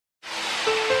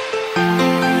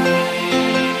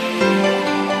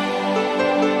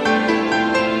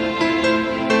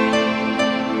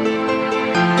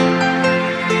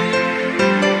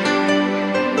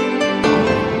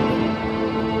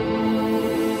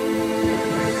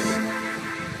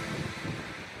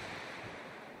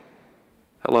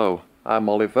Hello, I'm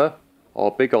Oliver, or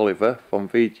Big Oliver from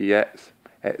VGX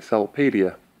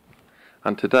XLpedia,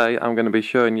 and today I'm going to be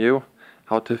showing you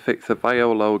how to fix a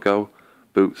BIOS logo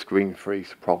boot screen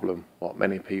freeze problem, what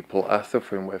many people are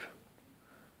suffering with.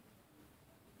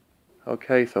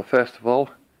 Okay, so first of all,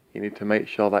 you need to make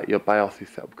sure that your BIOS is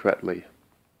set up correctly.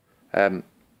 For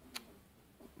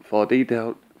a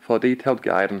detailed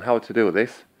guide on how to do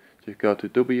this, just go to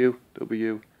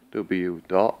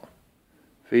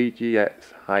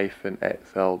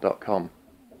www.vgx-xl.com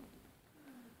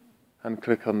and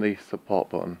click on the support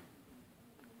button.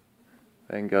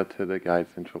 Then go to the guides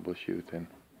and troubleshooting.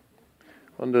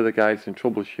 Under the guides and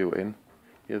troubleshooting,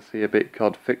 you'll see a bit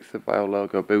called Fix the BIOS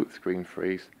logo boot screen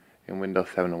freeze in Windows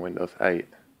 7 and Windows 8.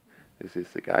 This is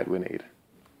the guide we need.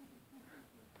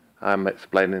 I'm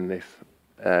explaining this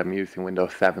using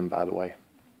Windows 7, by the way.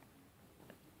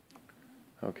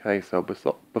 Okay, so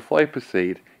before you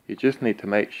proceed, you just need to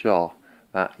make sure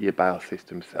that your BIOS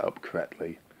system is set up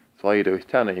correctly. So all you do is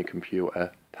turn on your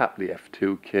computer, tap the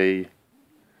F2 key,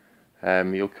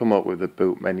 you'll come up with a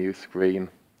boot menu screen.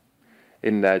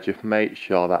 In there, just make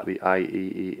sure that the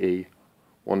IEEE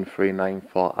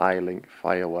 1394 iLink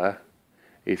fireware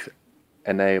is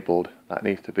enabled. That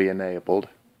needs to be enabled.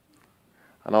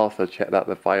 And also check that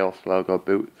the BIOS logo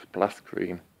boot splash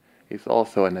screen is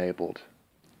also enabled.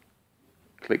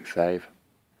 Click Save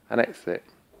and exit.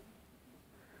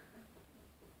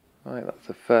 Right, that's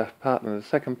the first part, and the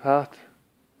second part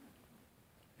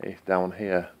is down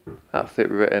here. That's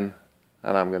it written,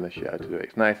 and I'm going to show you how to do it.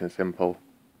 It's nice and simple.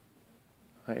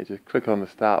 Right, you just click on the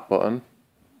Start button,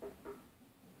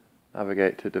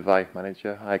 navigate to Device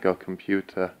Manager. I go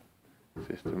Computer,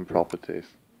 System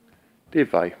Properties,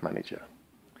 Device Manager.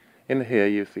 In here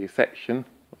you see a section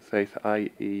that says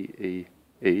IEEE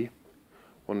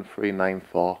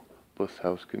 1394 bus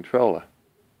host controller.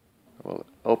 We'll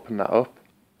open that up,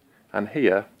 and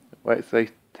here where it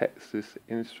says Texas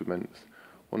Instruments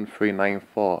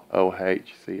 1394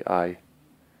 OHCI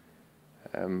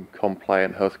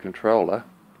compliant host controller,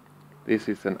 this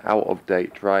is an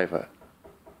out-of-date driver.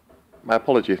 My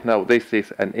apologies, no, this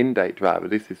is an in-date driver.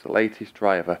 This is the latest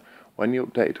driver. When you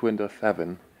update to Windows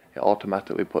 7, it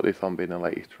automatically put this on being the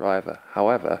latest driver.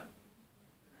 However,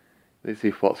 this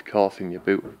is what's causing your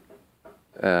boot.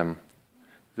 This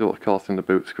is what's causing the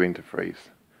boot screen to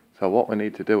freeze. So what we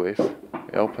need to do is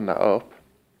we open that up,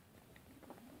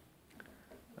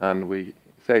 and it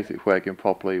says it's working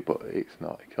properly, but it's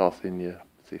not. It's causing your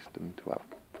system to have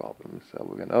problems. So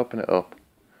we're going to open it up.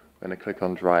 We're going to click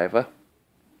on Driver.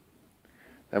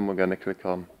 Then we're going to click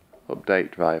on Update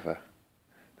Driver.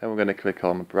 Then we're going to click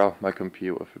on Browse my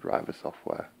computer for driver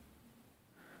software.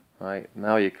 Right,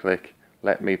 now you click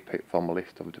Let me pick from a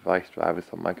list of device drivers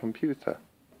on my computer.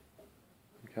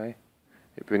 Okay,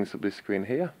 it brings up this screen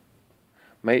here.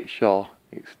 Make sure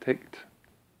it's ticked.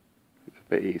 It's a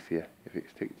bit easier if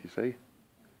it's ticked, you see.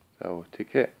 So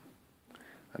tick it.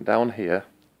 And down here,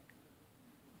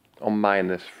 on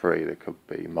 -3, there could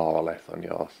be more or less on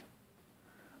yours.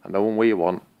 And the one we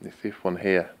want is this one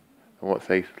here. And what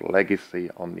says Legacy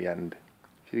on the end.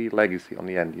 If you see Legacy on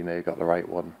the end, you know you've got the right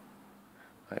one.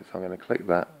 Right, so I'm going to click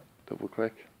that, double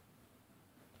click.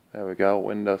 There we go,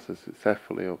 Windows has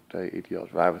successfully updated your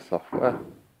driver software.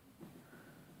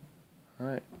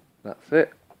 Right, that's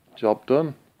it. Job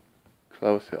done.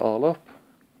 Close it all up.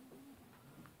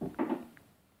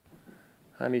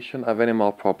 And you shouldn't have any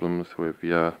more problems with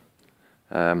your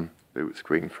boot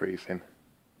screen freezing.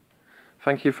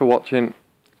 Thank you for watching,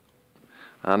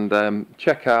 and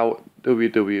check out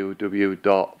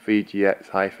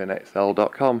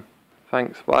www.vgx-xl.com.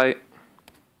 Thanks, bye.